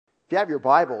If you have your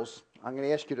Bibles, I'm going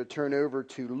to ask you to turn over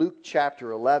to Luke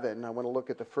chapter 11. I want to look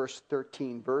at the first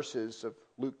 13 verses of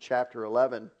Luke chapter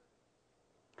 11.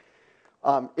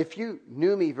 If you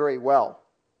knew me very well,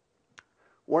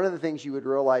 one of the things you would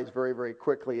realize very, very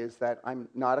quickly is that I'm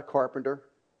not a carpenter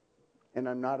and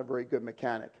I'm not a very good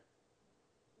mechanic.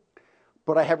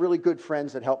 But I have really good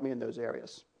friends that help me in those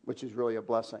areas, which is really a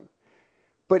blessing.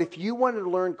 But if you wanted to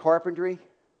learn carpentry,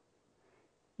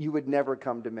 you would never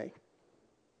come to me.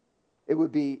 It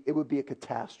would be a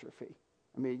catastrophe.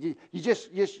 I mean, you just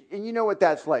and you know what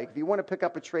that's like. If you want to pick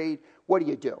up a trade, what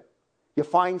do? You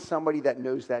find somebody that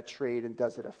knows that trade and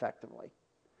does it effectively.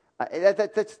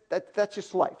 That's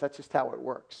just life. That's just how it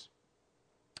works.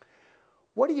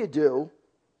 What do you do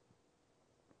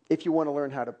if you want to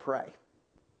learn how to pray?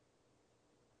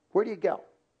 Where do you go?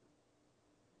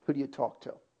 Who do you talk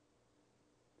to?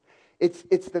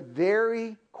 It's the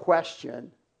very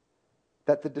question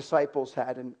that the disciples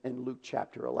had in Luke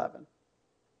chapter 11.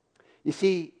 You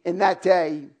see, in that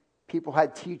day, people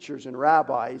had teachers and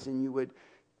rabbis, and you would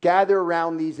gather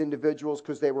around these individuals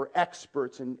because they were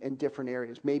experts in different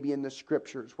areas, maybe in the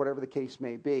scriptures, whatever the case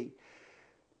may be.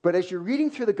 But as you're reading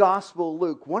through the Gospel of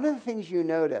Luke, one of the things you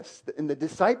notice, and the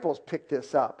disciples picked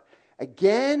this up,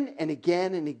 again and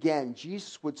again and again,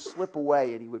 Jesus would slip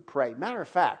away and he would pray. Matter of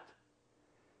fact,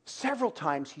 several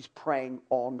times he's praying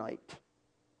all night.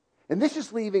 And this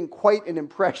is leaving quite an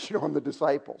impression on the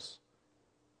disciples.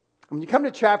 When you come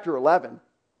to chapter 11,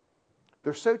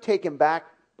 they're so taken back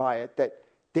by it that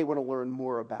they want to learn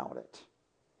more about it.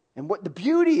 And what the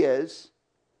beauty is,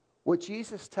 what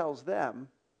Jesus tells them,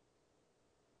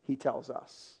 he tells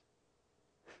us.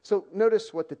 So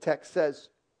notice what the text says.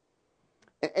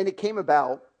 And it came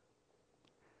about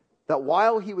that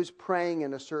while he was praying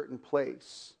in a certain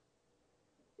place,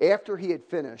 after he had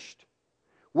finished,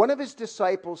 one of his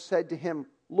disciples said to him,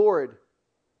 "Lord,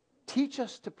 teach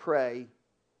us to pray,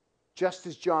 just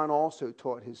as John also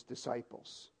taught his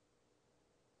disciples."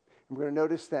 And we're going to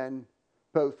notice then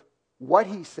both what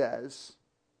he says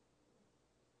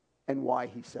and why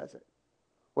he says it.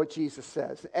 What Jesus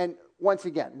says. And once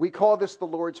again, we call this the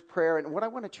Lord's Prayer. And what I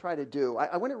want to try to do,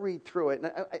 I want to read through it.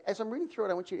 And as I'm reading through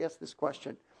it, I want you to ask this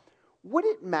question. Would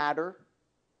it matter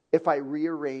if I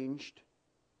rearranged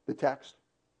the text?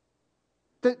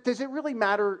 Does it really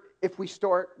matter if we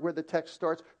start where the text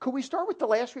starts? Could we start with the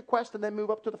last request and then move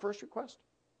up to the first request?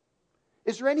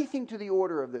 Is there anything to the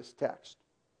order of this text?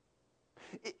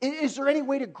 Is there any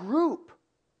way to group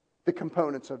the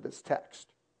components of this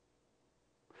text?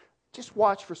 Just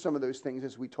watch for some of those things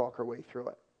as we talk our way through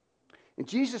it. And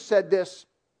Jesus said this,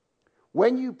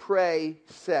 when you pray,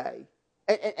 say,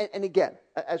 and again,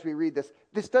 as we read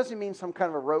this doesn't mean some kind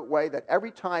of a rote way that every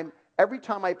time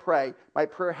I pray, my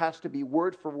prayer has to be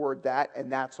word for word that,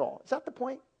 and that's all. Is that the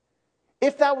point?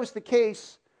 If that was the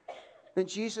case, then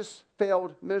Jesus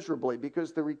failed miserably,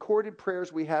 because the recorded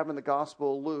prayers we have in the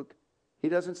Gospel of Luke, he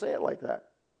doesn't say it like that.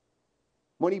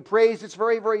 When he prays, it's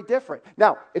very, very different.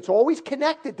 Now, it's always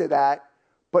connected to that,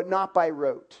 but not by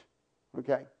rote.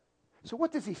 Okay? So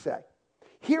what does he say?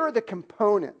 Here are the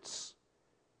components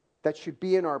that should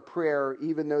be in our prayer,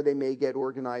 even though they may get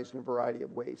organized in a variety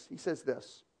of ways. He says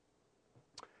this.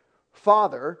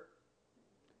 Father,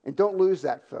 and don't lose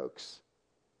that, folks,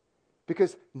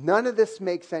 because none of this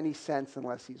makes any sense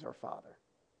unless he's our Father.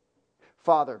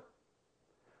 Father,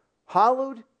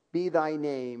 hallowed be thy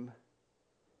name,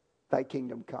 thy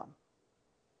kingdom come.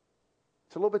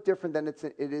 It's a little bit different than it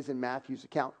is in Matthew's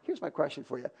account. Here's my question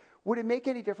for you. Would it make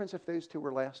any difference if those two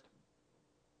were last?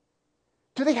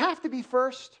 Do they have to be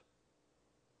first?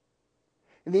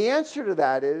 And the answer to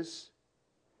that is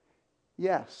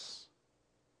yes.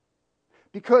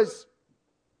 Because,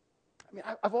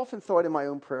 I've often thought in my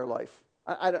own prayer life,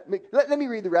 let me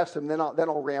read the rest of them, then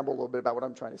I'll ramble a little bit about what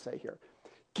I'm trying to say here.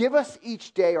 Give us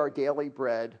each day our daily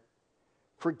bread.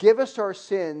 Forgive us our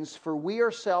sins, for we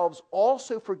ourselves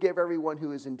also forgive everyone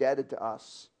who is indebted to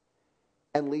us.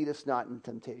 And lead us not in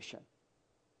temptation.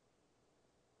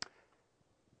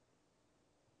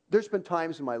 There's been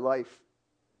times in my life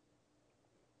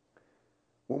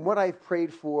when what I've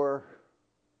prayed for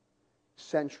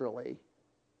centrally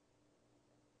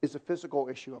is a physical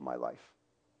issue in my life.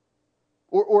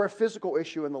 Or a physical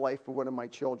issue in the life of one of my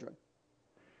children.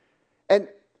 And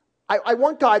I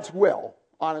want God's will,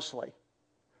 honestly.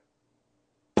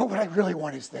 But what I really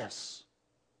want is this.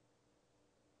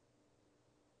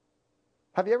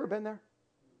 Have you ever been there?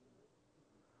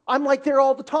 I'm like there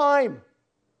all the time.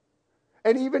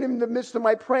 And even in the midst of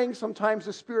my praying, sometimes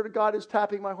the Spirit of God is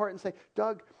tapping my heart and saying,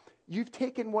 Doug, you've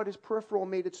taken what is peripheral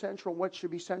and made it central, and what should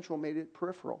be central made it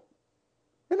peripheral.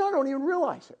 And I don't even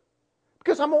realize it.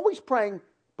 Because I'm always praying,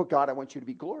 But God, I want you to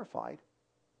be glorified.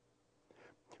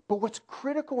 But what's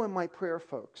critical in my prayer,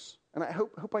 folks, and I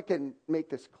hope I can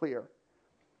make this clear,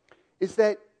 is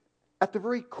that at the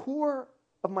very core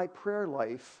of my prayer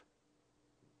life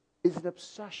is an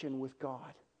obsession with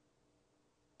God.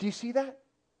 Do you see that?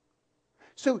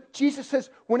 So Jesus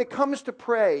says, when it comes to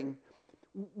praying,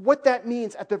 what that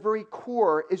means at the very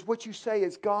core is what you say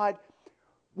is, God,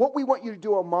 what we want you to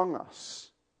do among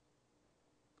us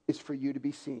is for you to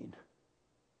be seen,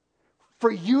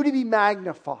 for you to be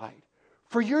magnified,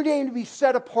 for your name to be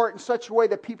set apart in such a way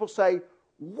that people say,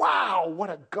 wow, what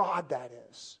a God that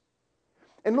is.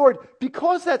 And Lord,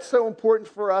 because that's so important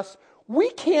for us,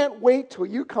 we can't wait till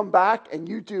you come back and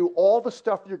you do all the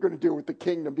stuff you're going to do with the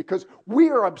kingdom, because we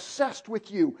are obsessed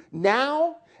with you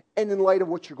now and in light of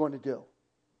what you're going to do.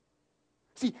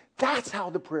 See, that's how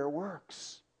the prayer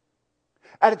works.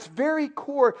 At its very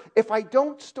core, if I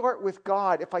don't start with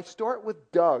God, if I start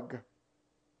with Doug,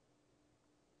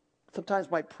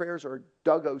 sometimes my prayers are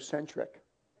Doug-ocentric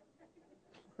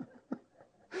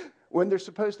when they're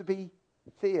supposed to be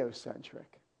theocentric.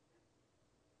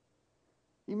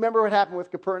 You remember what happened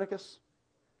with Copernicus?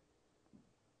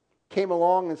 Came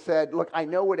along and said, look, I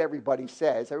know what everybody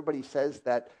says. Everybody says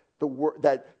that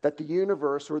the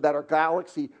universe or that our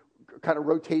galaxy kind of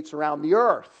rotates around the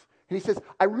Earth. And he says,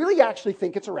 I really actually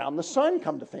think it's around the sun,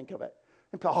 come to think of it.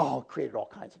 And it created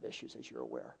all kinds of issues, as you're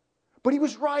aware. But he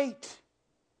was right.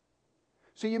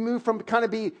 So you move from kind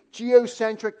of be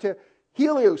geocentric to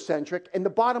heliocentric. And the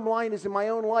bottom line is, in my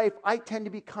own life, I tend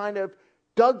to be kind of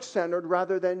Doug-centered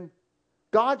rather than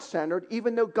God-centered,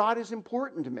 even though God is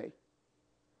important to me.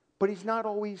 But he's not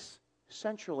always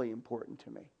centrally important to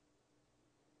me.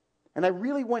 And I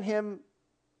really want him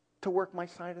to work my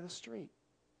side of the street.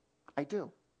 I do.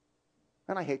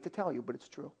 And I hate to tell you, but it's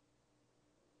true.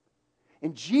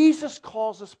 And Jesus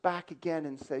calls us back again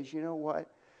and says, you know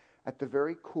what? At the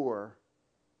very core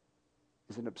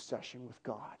is an obsession with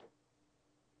God.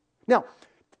 Now,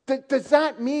 does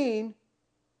that mean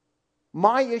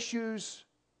my issues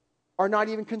are not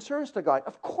even concerns to God?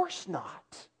 Of course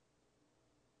not.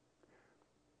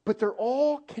 But they're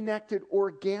all connected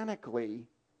organically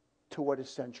to what is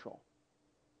central,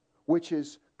 which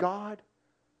is, God,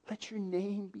 let your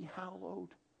name be hallowed.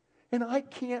 And I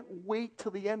can't wait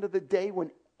till the end of the day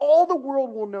when all the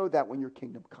world will know that, when your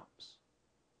kingdom comes.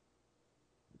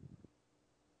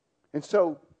 And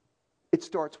so it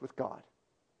starts with God.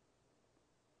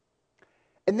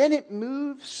 And then it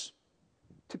moves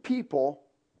to people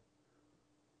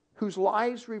whose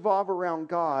lives revolve around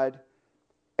God,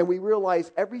 and we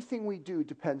realize everything we do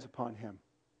depends upon him.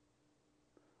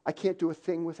 I can't do a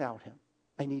thing without him.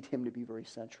 I need him to be very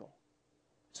central.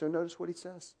 So notice what he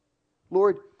says.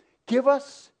 Lord, give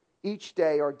us each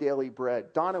day our daily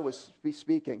bread. Donna was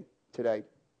speaking today,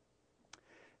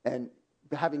 and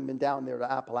having been down there to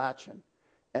Appalachian,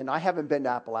 and I haven't been to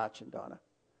Appalachian, Donna,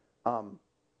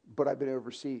 but I've been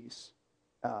overseas.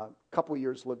 A couple of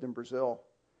years lived in Brazil.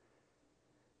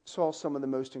 Saw some of the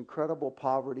most incredible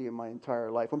poverty in my entire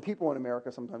life. When people in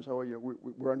America sometimes,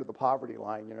 we're under the poverty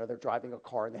line. They're driving a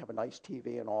car and they have a nice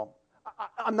TV and all.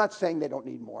 I'm not saying they don't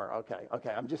need more. Okay.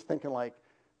 I'm just thinking, like,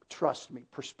 trust me,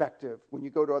 perspective. When you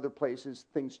go to other places,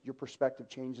 your perspective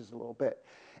changes a little bit.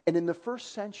 And in the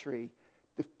first century,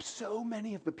 so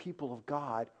many of the people of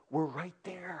God were right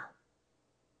there.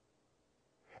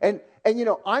 And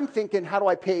I'm thinking, how do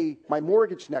I pay my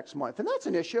mortgage next month? And that's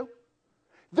an issue.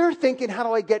 They're thinking, how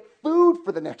do I get food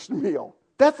for the next meal?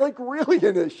 That's like really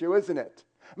an issue, isn't it?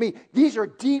 I mean, these are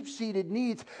deep-seated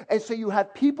needs. And so you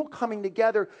have people coming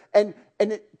together. And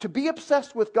to be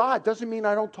obsessed with God doesn't mean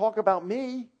I don't talk about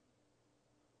me.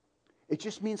 It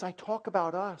just means I talk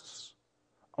about us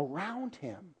around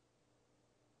him.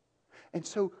 And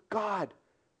so, God,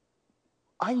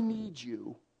 I need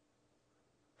you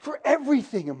for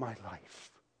everything in my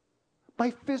life.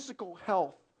 My physical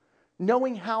health,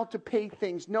 knowing how to pay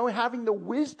things, having the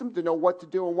wisdom to know what to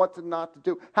do and what to not to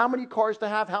do, how many cars to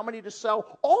have, how many to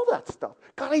sell, all that stuff.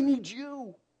 God, I need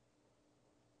you.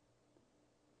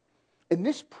 In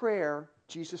this prayer,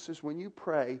 Jesus says, when you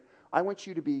pray, I want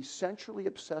you to be centrally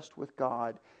obsessed with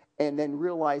God and then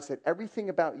realize that everything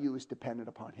about you is dependent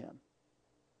upon him.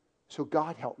 So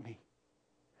God, help me.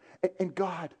 And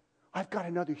God, I've got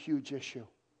another huge issue.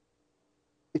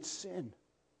 It's sin.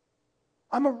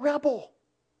 I'm a rebel.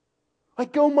 I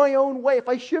go my own way. If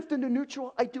I shift into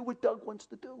neutral, I do what Doug wants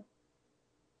to do.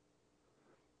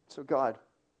 So God,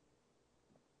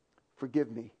 forgive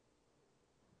me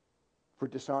for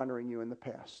dishonoring you in the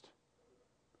past.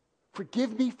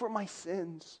 Forgive me for my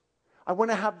sins. I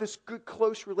want to have this good,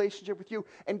 close relationship with you.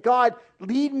 And God,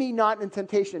 lead me not in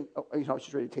temptation. Oh, I was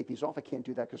just ready to take these off. I can't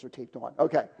do that because they're taped on.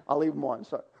 Okay, I'll leave them on.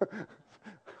 So,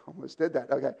 almost did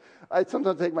that. Okay. I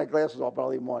sometimes take my glasses off, but I'll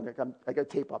leave them on. I got a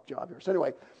tape-up job here. So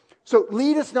anyway, so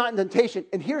lead us not in temptation.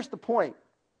 And here's the point.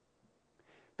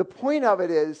 The point of it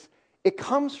is, it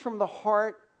comes from the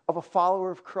heart of a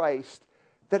follower of Christ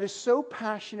that is so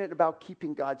passionate about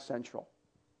keeping God central.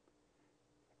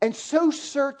 And so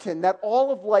certain that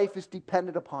all of life is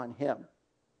dependent upon Him,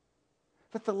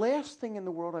 that the last thing in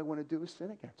the world I want to do is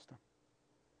sin against Him.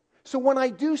 So when I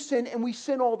do sin, and we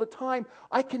sin all the time,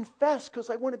 I confess because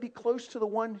I want to be close to the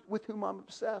one with whom I'm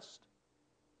obsessed.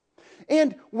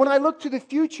 And when I look to the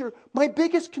future, my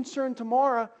biggest concern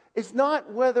tomorrow is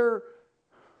not whether,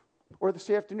 or this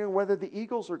afternoon, whether the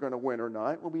Eagles are going to win or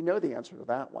not. Well, we know the answer to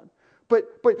that one. But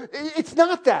it's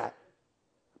not that.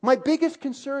 My biggest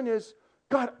concern is,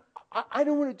 God, I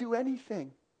don't want to do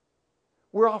anything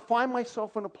where I'll find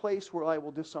myself in a place where I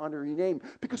will dishonor your name.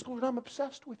 Because, Lord, I'm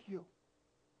obsessed with you.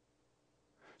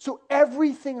 So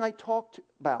everything I talked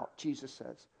about, Jesus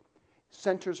says,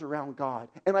 centers around God.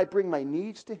 And I bring my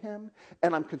needs to Him,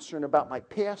 and I'm concerned about my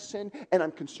past sin, and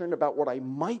I'm concerned about what I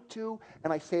might do.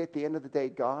 And I say at the end of the day,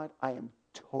 God, I am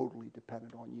totally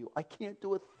dependent on you. I can't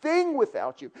do a thing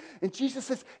without you. And Jesus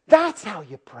says, that's how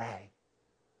you pray.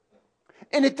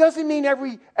 And it doesn't mean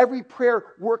every prayer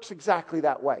works exactly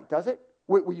that way, does it?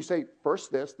 Where you say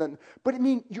first this, then, but it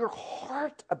means your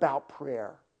heart about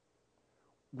prayer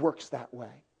works that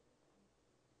way.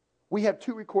 We have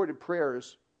 2 recorded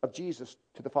prayers of Jesus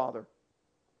to the Father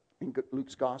in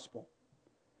Luke's gospel.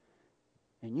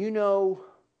 And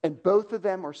and both of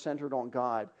them are centered on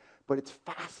God, but it's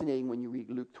fascinating when you read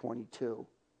Luke 22.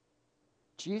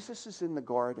 Jesus is in the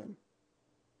garden.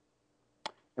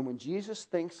 And when Jesus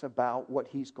thinks about what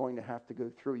He's going to have to go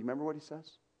through, you remember what He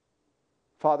says?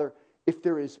 Father, if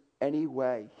there is any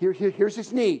way, here's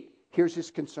His need, here's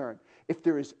His concern. If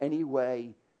there is any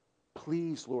way,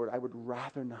 please, Lord, I would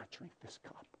rather not drink this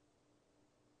cup.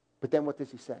 But then what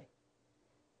does He say?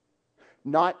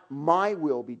 Not my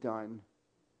will be done,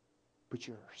 but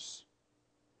yours.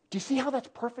 Do you see how that's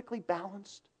perfectly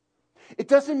balanced? It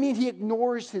doesn't mean He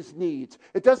ignores His needs.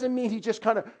 It doesn't mean He just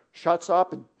kind of shuts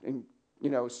up and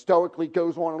stoically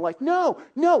goes on in life.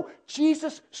 No.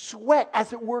 Jesus sweat,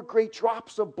 as it were, great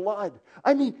drops of blood.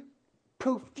 I mean,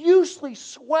 profusely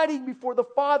sweating before the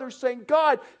Father, saying,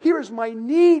 God, here is my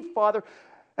need, Father.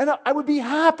 And I would be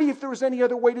happy if there was any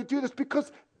other way to do this,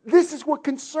 because this is what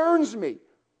concerns me.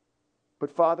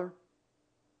 But Father,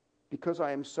 because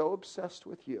I am so obsessed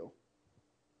with you,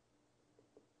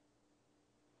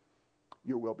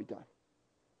 your will be done.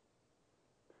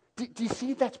 Do you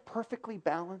see that's perfectly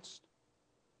balanced?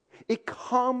 It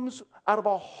comes out of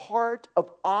a heart of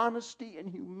honesty and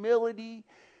humility,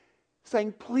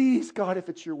 saying, please, God, if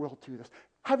it's your will, do this.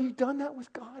 Have you done that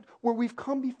with God? Where we've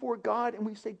come before God and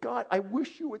we say, God, I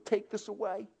wish you would take this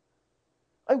away.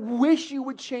 I wish you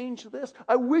would change this.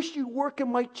 I wish you'd work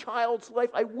in my child's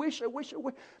life. I wish.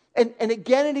 And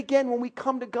again, when we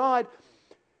come to God,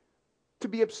 to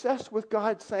be obsessed with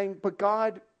God, saying, but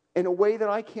God, in a way that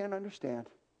I can't understand,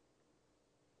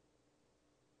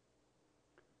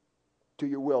 do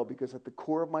your will, because at the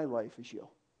core of my life is you.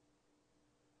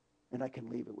 And I can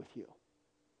leave it with you.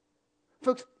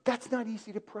 Folks, that's not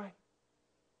easy to pray.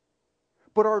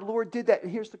 But our Lord did that.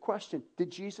 And here's the question.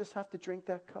 Did Jesus have to drink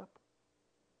that cup?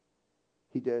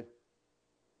 He did.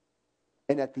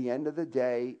 And at the end of the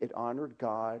day, it honored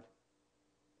God,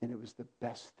 and it was the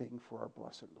best thing for our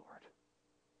blessed Lord.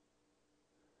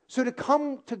 So to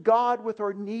come to God with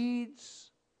our needs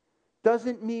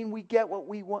doesn't mean we get what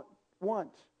we want.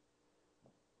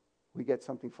 We get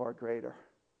something far greater.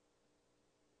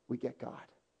 We get God.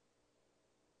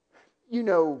 You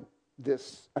know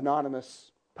this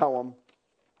anonymous poem.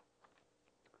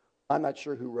 I'm not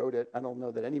sure who wrote it. I don't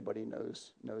know that anybody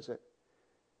knows it.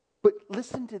 But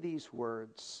listen to these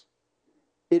words.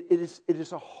 It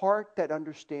is a heart that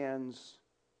understands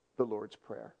the Lord's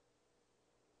Prayer.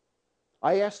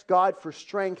 I asked God for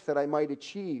strength that I might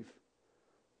achieve.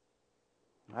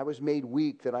 I was made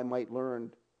weak that I might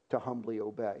learn to humbly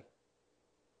obey.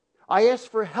 I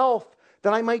asked for health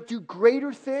that I might do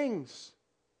greater things.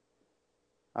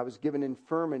 I was given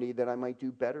infirmity that I might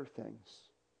do better things.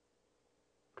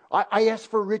 I asked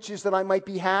for riches that I might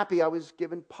be happy. I was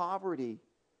given poverty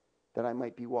that I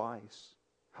might be wise.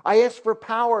 I asked for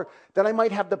power that I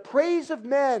might have the praise of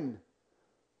men.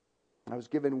 I was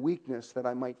given weakness that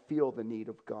I might feel the need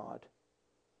of God.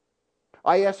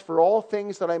 I asked for all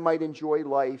things that I might enjoy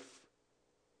life.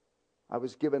 I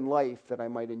was given life that I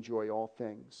might enjoy all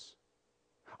things.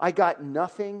 I got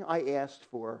nothing I asked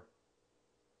for,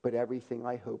 but everything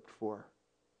I hoped for.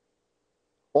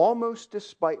 Almost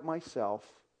despite myself,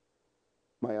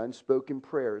 my unspoken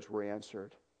prayers were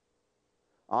answered.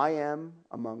 I am,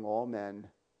 among all men,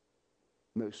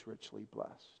 most richly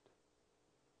blessed.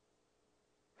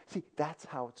 See, that's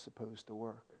how it's supposed to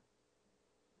work.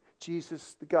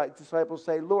 Jesus, the disciples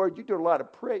say, Lord, you do a lot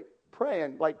of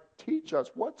praying. Like, teach us.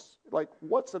 What's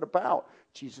it about?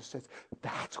 Jesus says,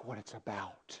 that's what it's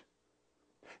about.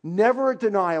 Never a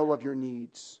denial of your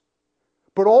needs,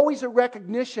 but always a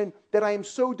recognition that I am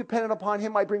so dependent upon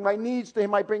Him. I bring my needs to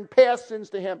Him. I bring past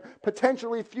sins to Him,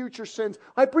 potentially future sins.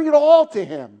 I bring it all to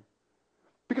Him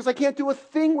because I can't do a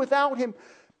thing without Him.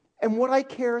 And what I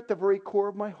care at the very core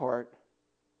of my heart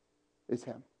is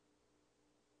Him.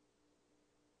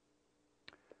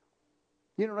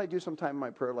 You know what I do sometime in my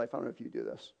prayer life? I don't know if you do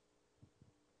this.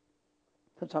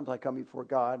 Sometimes I come before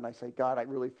God and I say, God, I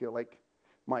really feel like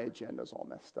my agenda's all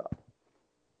messed up.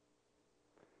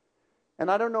 And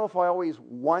I don't know if I always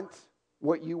want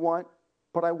what you want,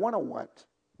 but I want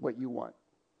what you want.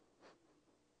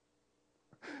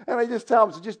 And I just tell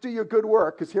him, so just do your good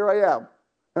work, because here I am.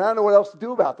 And I don't know what else to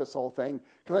do about this whole thing,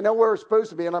 because I know where we're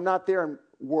supposed to be, and I'm not there and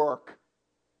work.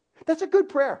 That's a good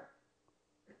prayer.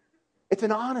 It's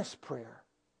an honest prayer.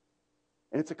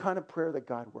 And it's a kind of prayer that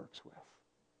God works with.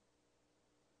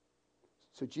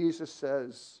 So Jesus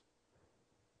says,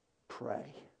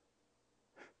 pray.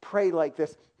 Pray like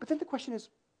this. But then the question is,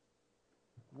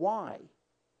 why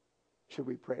should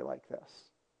we pray like this?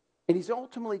 And he's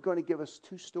ultimately going to give us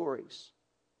two stories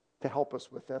to help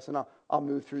us with this. And I'll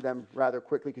move through them rather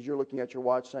quickly because you're looking at your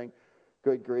watch saying,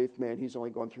 good grief, man, he's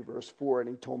only going through verse 4 and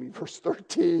he told me verse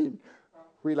 13.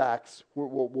 Relax.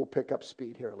 We'll pick up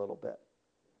speed here a little bit.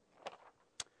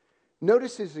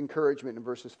 Notice his encouragement in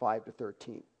verses 5 to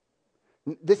 13.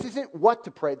 This isn't what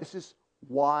to pray. This is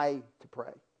why to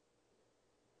pray.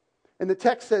 And the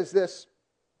text says this,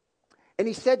 and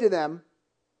he said to them,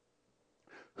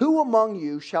 who among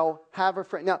you shall have a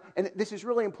friend? Now, and this is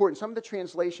really important. Some of the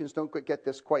translations don't get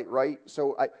this quite right,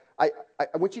 so I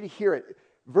want you to hear it.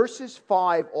 Verses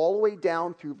 5 all the way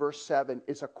down through verse 7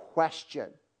 is a question.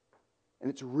 And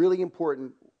it's really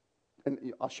important, and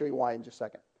I'll show you why in just a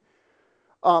second.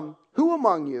 Who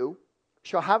among you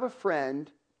shall have a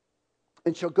friend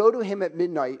and shall go to him at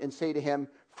midnight and say to him,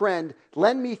 friend,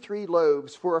 lend me 3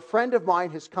 loaves, for a friend of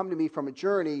mine has come to me from a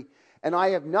journey, and I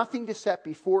have nothing to set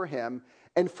before him.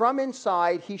 And from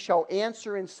inside he shall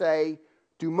answer and say,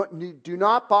 do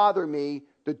not bother me.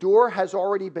 The door has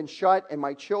already been shut, and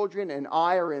my children and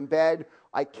I are in bed.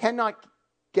 I cannot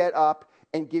get up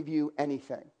and give you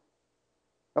anything.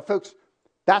 Now, folks,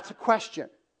 that's a question.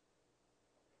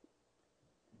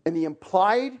 And the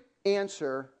implied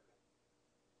answer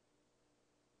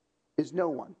is no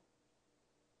one.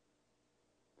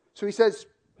 So he says,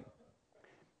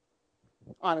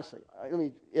 honestly, let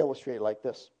me illustrate it like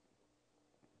this.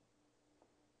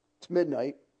 It's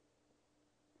midnight.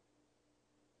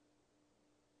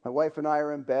 My wife and I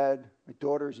are in bed. My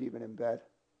daughter's even in bed.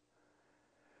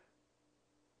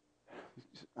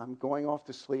 I'm going off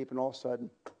to sleep, and all of a sudden,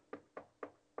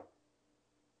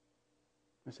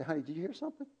 I say, honey, did you hear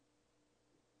something?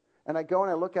 And I go and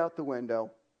I look out the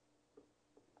window,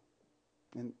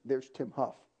 and there's Tim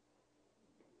Huff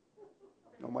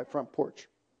on my front porch.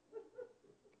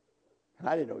 And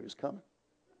I didn't know he was coming.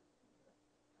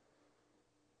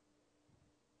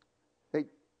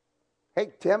 Hey,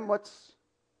 Tim, what's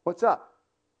up?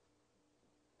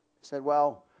 I said,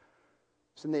 well,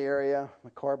 it's in the area. My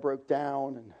car broke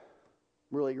down, and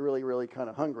really, really, really kind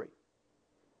of hungry.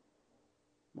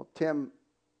 Well, Tim,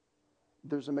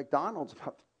 there's a McDonald's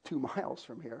about 2 miles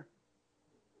from here.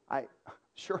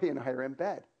 Shirley and I are in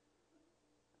bed.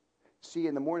 See you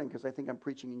in the morning because I think I'm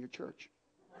preaching in your church.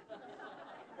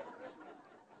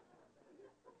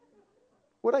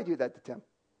 Would I do that to Tim?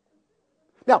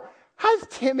 Now, has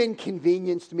Tim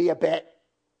inconvenienced me a bit?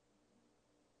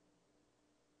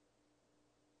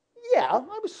 Yeah,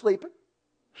 I was sleeping.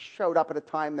 Showed up at a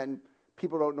time that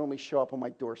people don't normally show up on my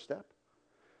doorstep.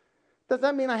 Does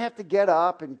that mean I have to get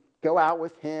up and go out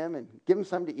with him and give him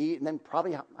something to eat, and then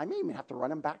probably I may even have to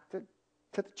run him back to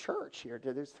the church here,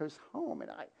 to his home?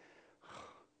 And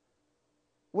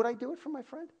would I do it for my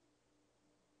friend?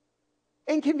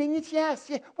 Inconvenience, yes.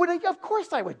 Yeah. Of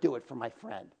course I would do it for my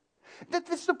friend.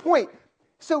 That's the point.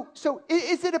 So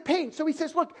is it a pain? So he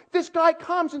says, look, this guy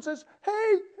comes and says,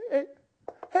 hey,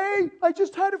 I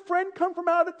just had a friend come from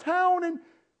out of town, and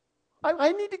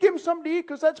I need to give him something to eat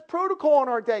because that's protocol in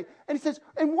our day. And he says,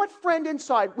 and what friend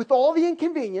inside, with all the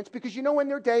inconvenience, because you know in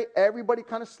their day, everybody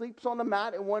kind of sleeps on the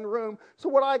mat in one room. So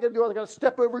what I got to do is I got to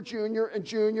step over Junior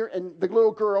and the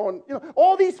little girl and,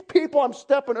 all these people I'm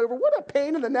stepping over. What a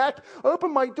pain in the neck. I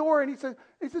open my door and he says,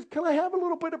 can I have a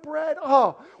little bit of bread?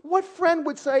 Oh, what friend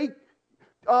would say,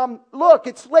 look,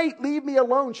 it's late, leave me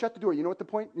alone, shut the door. You know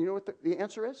what the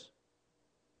answer is?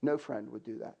 No friend would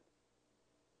do that.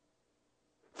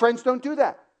 Friends don't do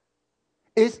that.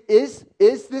 Is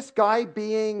this guy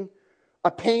being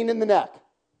a pain in the neck?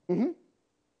 Mm-hmm.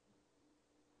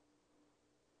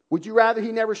 Would you rather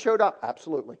he never showed up?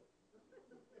 Absolutely.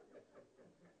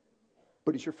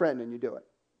 But he's your friend and you do it.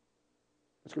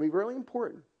 It's going to be really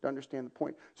important to understand the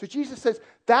point. So Jesus says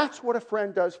that's what a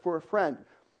friend does for a friend.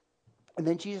 And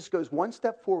then Jesus goes one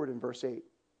step forward in verse 8.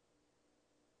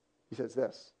 He says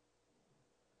this.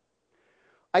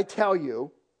 I tell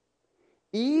you,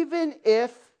 even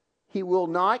if he will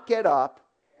not get up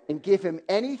and give him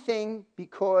anything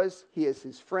because he is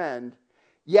his friend,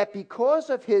 yet because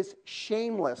of his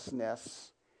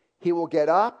shamelessness, he will get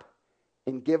up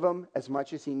and give him as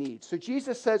much as he needs. So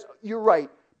Jesus says, you're right.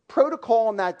 Protocol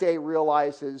in that day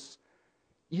realizes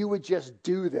you would just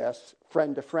do this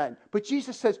friend to friend. But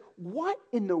Jesus says, what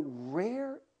in the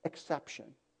rare exception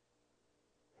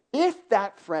if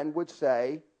that friend would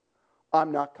say,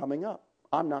 I'm not coming up.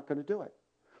 I'm not going to do it.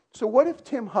 So what if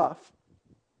Tim Huff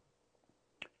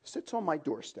sits on my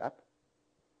doorstep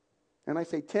and I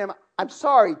say, Tim, I'm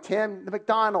sorry, Tim, the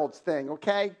McDonald's thing,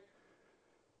 okay?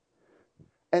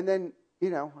 And then,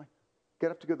 I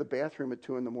get up to go to the bathroom at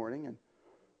 2 a.m. and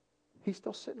he's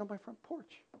still sitting on my front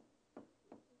porch.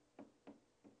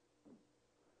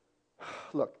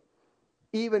 Look,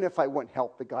 even if I wouldn't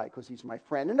help the guy because he's my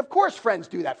friend, and of course friends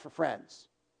do that for friends,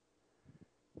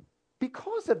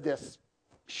 because of this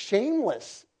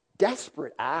shameless,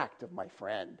 desperate act of my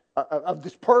friend, of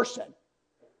this person,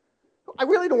 I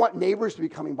really don't want neighbors to be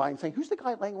coming by and saying, who's the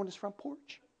guy laying on his front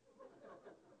porch?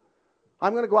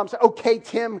 I'm going to go out and say, okay,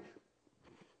 Tim,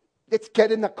 let's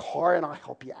get in the car and I'll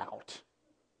help you out.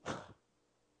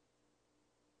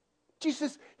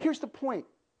 Jesus, here's the point.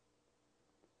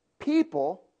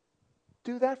 People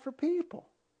do that for people.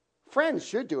 Friends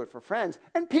should do it for friends,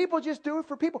 and people just do it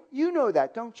for people. You know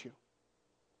that, don't you?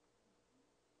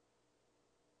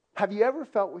 Have you ever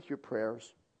felt with your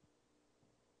prayers,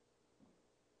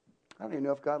 I don't even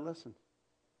know if God listened.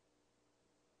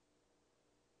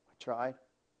 I tried.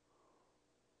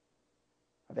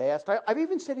 I've asked. I've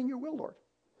even said, in your will, Lord.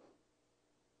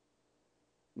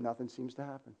 Nothing seems to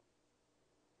happen.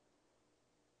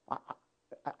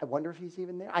 I wonder if he's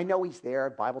even there. I know he's there.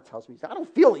 The Bible tells me he's there. I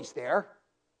don't feel he's there.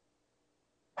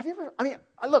 Have you ever,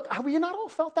 look, have you not all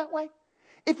felt that way?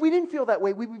 If we didn't feel that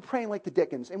way, we'd be praying like the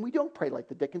Dickens. And we don't pray like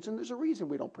the Dickens, and there's a reason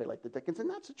we don't pray like the Dickens, and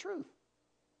that's the truth.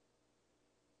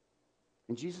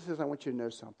 And Jesus says, I want you to know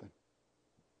something.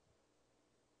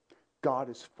 God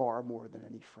is far more than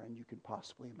any friend you can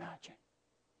possibly imagine.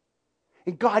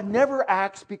 And God never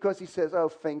acts because he says,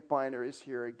 oh, Finkbeiner is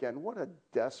here again. What a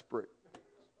desperate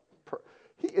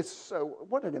he is so,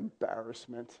 what an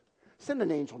embarrassment. Send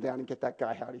an angel down and get that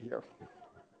guy out of here.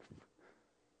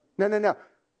 No.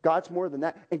 God's more than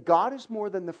that. And God is more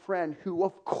than the friend who,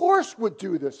 of course, would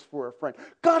do this for a friend.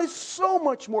 God is so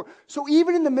much more. So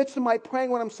even in the midst of my praying,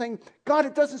 when I'm saying, God,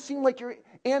 it doesn't seem like you're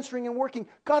answering and working,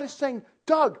 God is saying,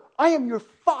 Doug, I am your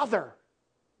father.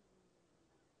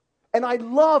 And I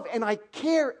love and I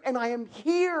care and I am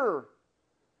here.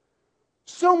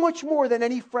 So much more than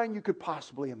any friend you could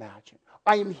possibly imagine.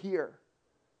 I am here.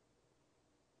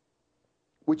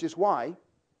 Which is why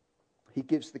he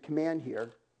gives the command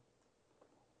here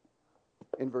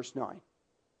in verse 9.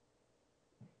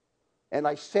 And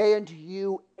I say unto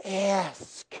you,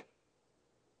 ask,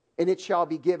 and it shall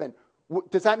be given.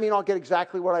 Does that mean I'll get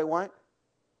exactly what I want?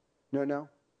 No.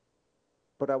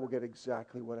 But I will get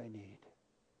exactly what I need.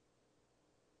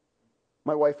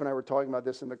 My wife and I were talking about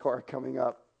this in the car coming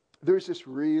up. There's this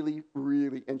really,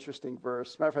 really interesting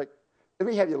verse. Matter of fact, let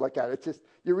me have you look at it. It's just,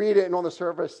 you read it, and on the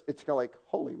surface, it's kind of like,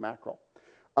 holy mackerel.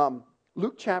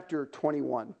 Luke chapter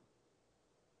 21.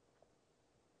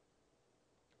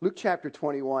 Luke chapter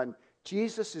 21,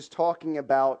 Jesus is talking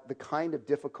about the kind of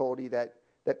difficulty that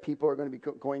people are going to be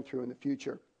going through in the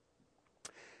future.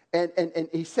 And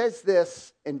he says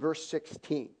this in verse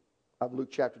 16 of Luke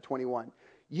chapter 21.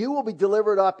 You will be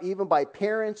delivered up even by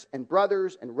parents and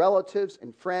brothers and relatives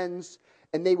and friends,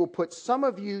 and they will put some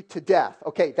of you to death.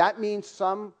 Okay, that means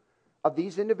some of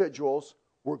these individuals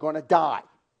were going to die.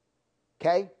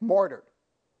 Okay, martyred.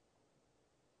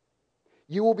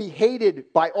 You will be hated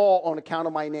by all on account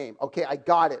of my name. Okay, I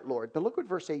got it, Lord. But look at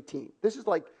verse 18. This is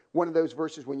like one of those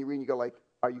verses when you read and you go like,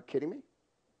 are you kidding me?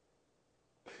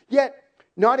 Yet,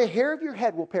 not a hair of your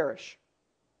head will perish.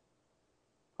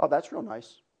 Oh, that's real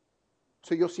nice.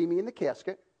 So you'll see me in the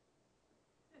casket,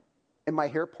 and my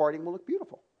hair parting will look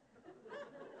beautiful.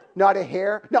 Not a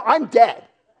hair. No, I'm dead.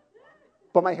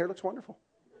 But my hair looks wonderful.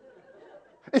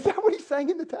 Is that what he's saying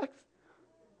in the text?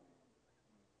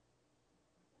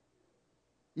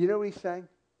 You know what he's saying?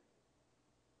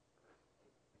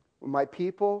 When my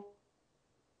people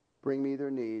bring me their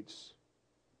needs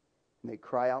and they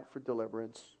cry out for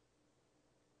deliverance,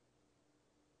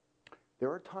 there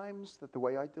are times that the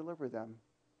way I deliver them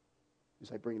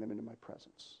is I bring them into my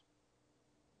presence.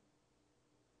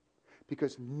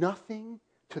 Because nothing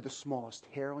to the smallest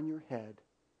hair on your head,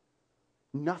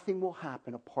 nothing will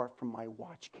happen apart from my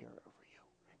watch care over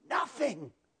you.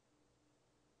 Nothing.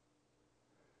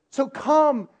 So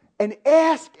come and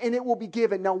ask and it will be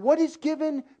given. Now what is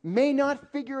given may not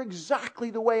figure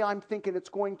exactly the way I'm thinking it's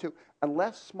going to,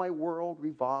 unless my world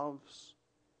revolves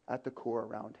at the core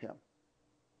around him.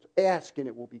 So ask and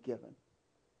it will be given.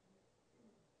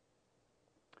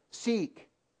 Seek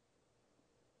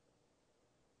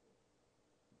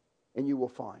and you will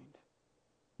find.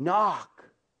 Knock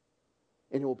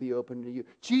and it will be open to you.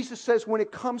 Jesus says when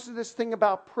it comes to this thing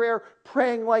about prayer,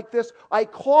 praying like this, I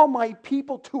call my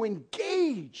people to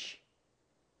engage.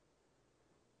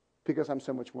 Because I'm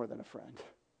so much more than a friend.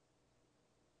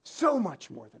 So much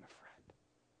more than a friend.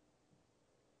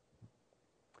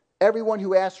 Everyone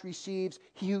who asks receives,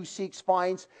 he who seeks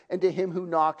finds, and to him who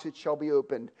knocks it shall be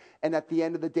opened. And at the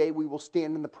end of the day we will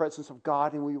stand in the presence of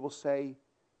God and we will say,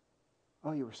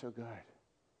 oh, you were so good.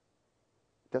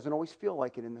 It doesn't always feel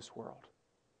like it in this world.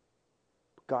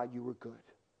 God, you were good.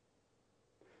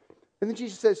 And then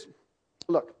Jesus says,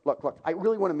 look, I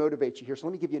really want to motivate you here, so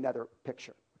let me give you another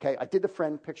picture. Okay, I did the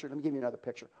friend picture. Let me give you another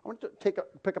picture. I want to pick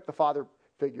up the father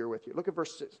figure with you. Look at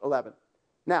verse 11.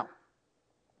 Now,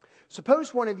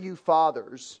 suppose one of you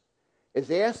fathers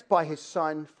is asked by his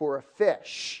son for a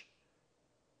fish.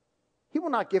 He will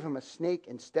not give him a snake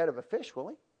instead of a fish, will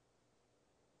he?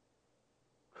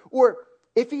 Or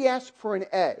if he asks for an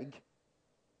egg,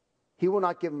 he will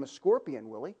not give him a scorpion,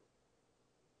 will he?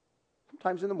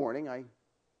 Sometimes in the morning I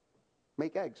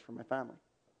make eggs for my family.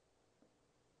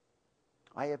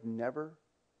 I have never,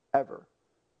 ever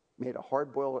made a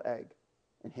hard-boiled egg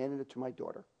and handed it to my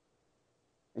daughter,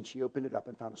 and she opened it up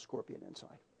and found a scorpion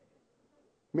inside.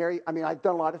 Mary, I've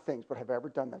done a lot of things, but have I ever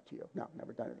done that to you? No,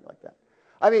 never done anything like that.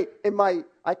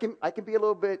 I can be a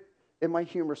little bit, in my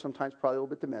humor sometimes, probably a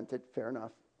little bit demented, fair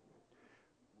enough.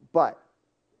 But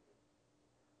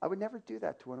I would never do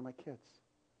that to one of my kids.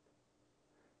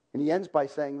 And he ends by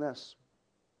saying this.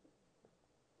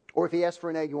 Or if he asks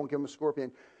for an egg, you won't give him a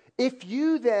scorpion. If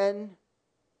you then,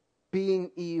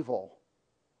 being evil,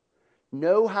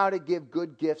 know how to give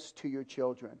good gifts to your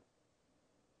children.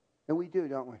 And we do,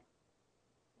 don't we?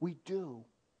 We do.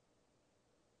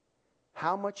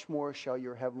 How much more shall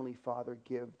your heavenly Father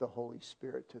give the Holy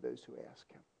Spirit to those who ask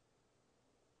him?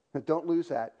 Now don't lose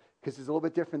that, because it's a little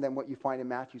bit different than what you find in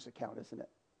Matthew's account, isn't it?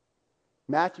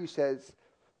 Matthew says,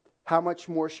 how much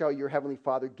more shall your heavenly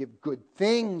Father give good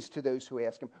things to those who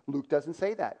ask him? Luke doesn't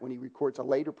say that when he records a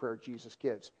later prayer Jesus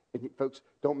gives. And folks,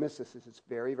 don't miss this. This is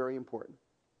very, very important.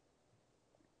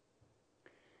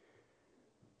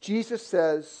 Jesus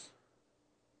says,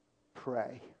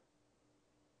 pray.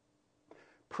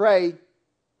 Pray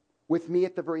with me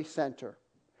at the very center.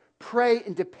 Pray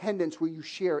in dependence where you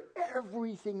share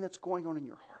everything that's going on in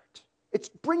your heart.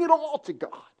 Bring it all to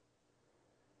God.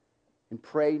 And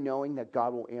pray knowing that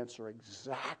God will answer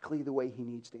exactly the way he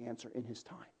needs to answer in his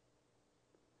time.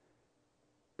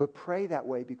 But pray that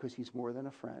way because he's more than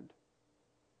a friend.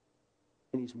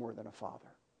 And he's more than a father.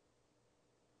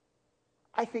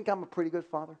 I think I'm a pretty good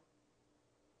father.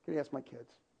 Can you ask my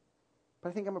kids? But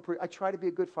I think I try to be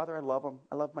a good father. I love them.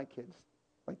 I love my kids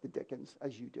like the Dickens,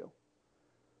 as you do.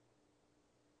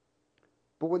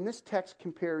 But when this text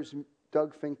compares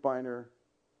Doug Finkbeiner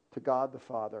to God the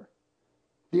Father,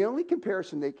 the only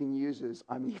comparison they can use is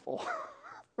I'm evil.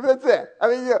 That's it.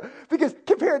 Because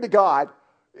compared to God,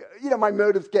 my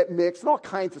motives get mixed and all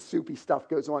kinds of soupy stuff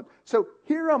goes on. So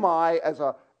here am I as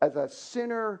a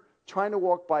sinner trying to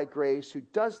walk by grace who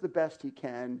does the best he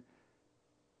can.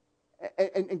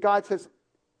 And God says,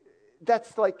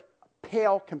 that's like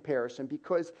pale comparison,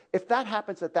 because if that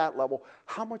happens at that level,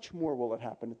 how much more will it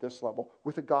happen at this level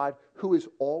with a God who is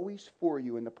always for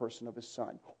you in the person of his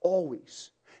Son?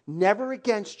 Always. Never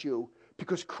against you,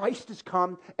 because Christ has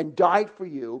come and died for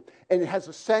you and has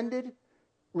ascended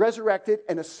resurrected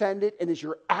and ascended and is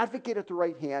your advocate at the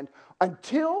right hand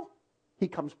until he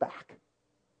comes back.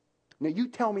 Now you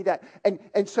tell me that.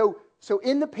 And so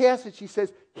in the passage he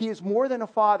says he is more than a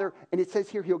father, and it says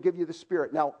here he'll give you the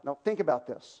Spirit. Now think about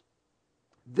this.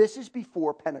 This is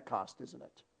before Pentecost, isn't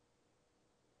it?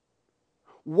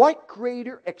 What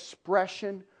greater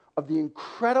expression of the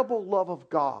incredible love of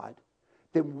God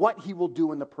than what he will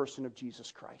do in the person of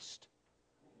Jesus Christ?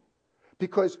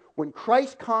 Because when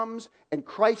Christ comes and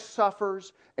Christ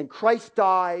suffers and Christ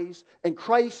dies and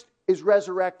Christ is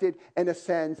resurrected and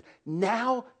ascends,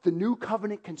 now the new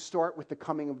covenant can start with the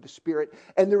coming of the Spirit.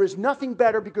 And there is nothing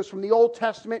better, because from the Old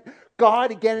Testament,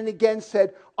 God again and again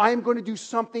said, I am going to do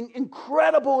something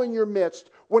incredible in your midst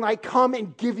when I come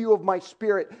and give you of my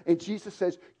Spirit. And Jesus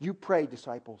says, you pray,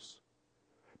 disciples.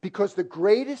 Because the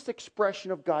greatest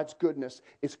expression of God's goodness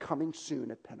is coming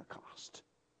soon at Pentecost.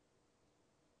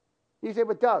 You say,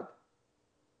 but Doug,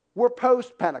 we're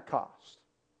post-Pentecost.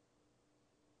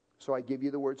 So I give you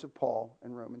the words of Paul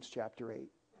in Romans chapter 8.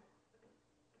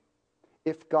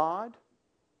 If God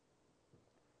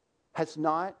has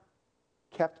not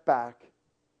kept back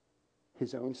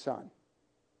his own Son,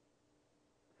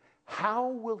 how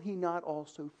will he not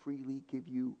also freely give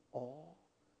you all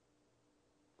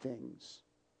things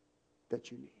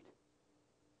that you need?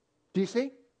 Do you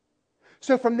see?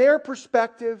 So from their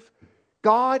perspective,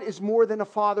 God is more than a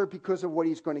father because of what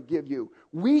he's going to give you.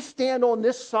 We stand on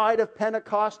this side of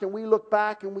Pentecost and we look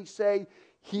back and we say,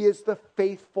 he is the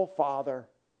faithful Father.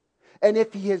 And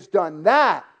if he has done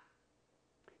that,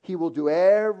 he will do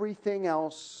everything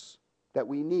else that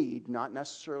we need, not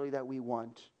necessarily that we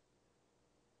want,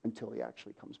 until he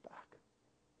actually comes back.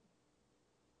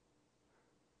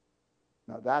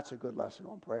 Now that's a good lesson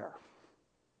on prayer,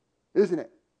 isn't it?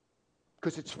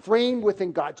 Because it's framed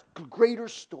within God's greater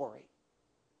story.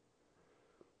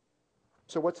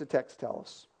 So what's the text tell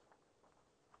us?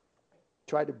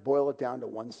 Try to boil it down to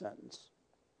one sentence.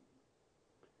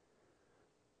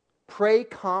 Pray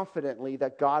confidently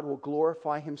that God will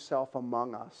glorify himself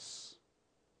among us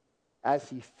as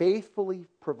he faithfully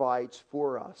provides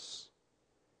for us,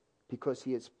 because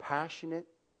he is passionate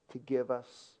to give us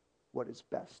what is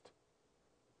best.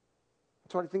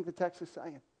 That's what I think the text is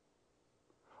saying.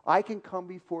 I can come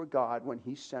before God when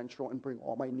he's central and bring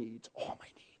all my needs, all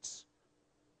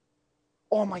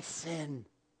my sin,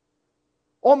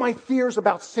 all my fears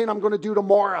about sin I'm going to do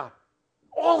tomorrow,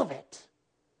 all of it.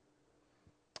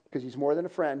 Because he's more than a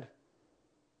friend,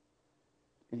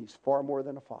 and he's far more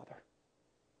than a father.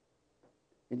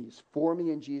 And he's for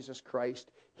me in Jesus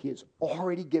Christ. He has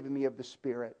already given me of the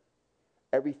Spirit.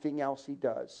 Everything else he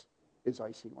does is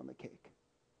icing on the cake.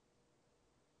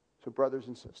 So brothers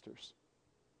and sisters,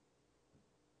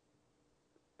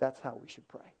 that's how we should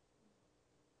pray.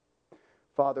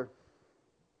 Father,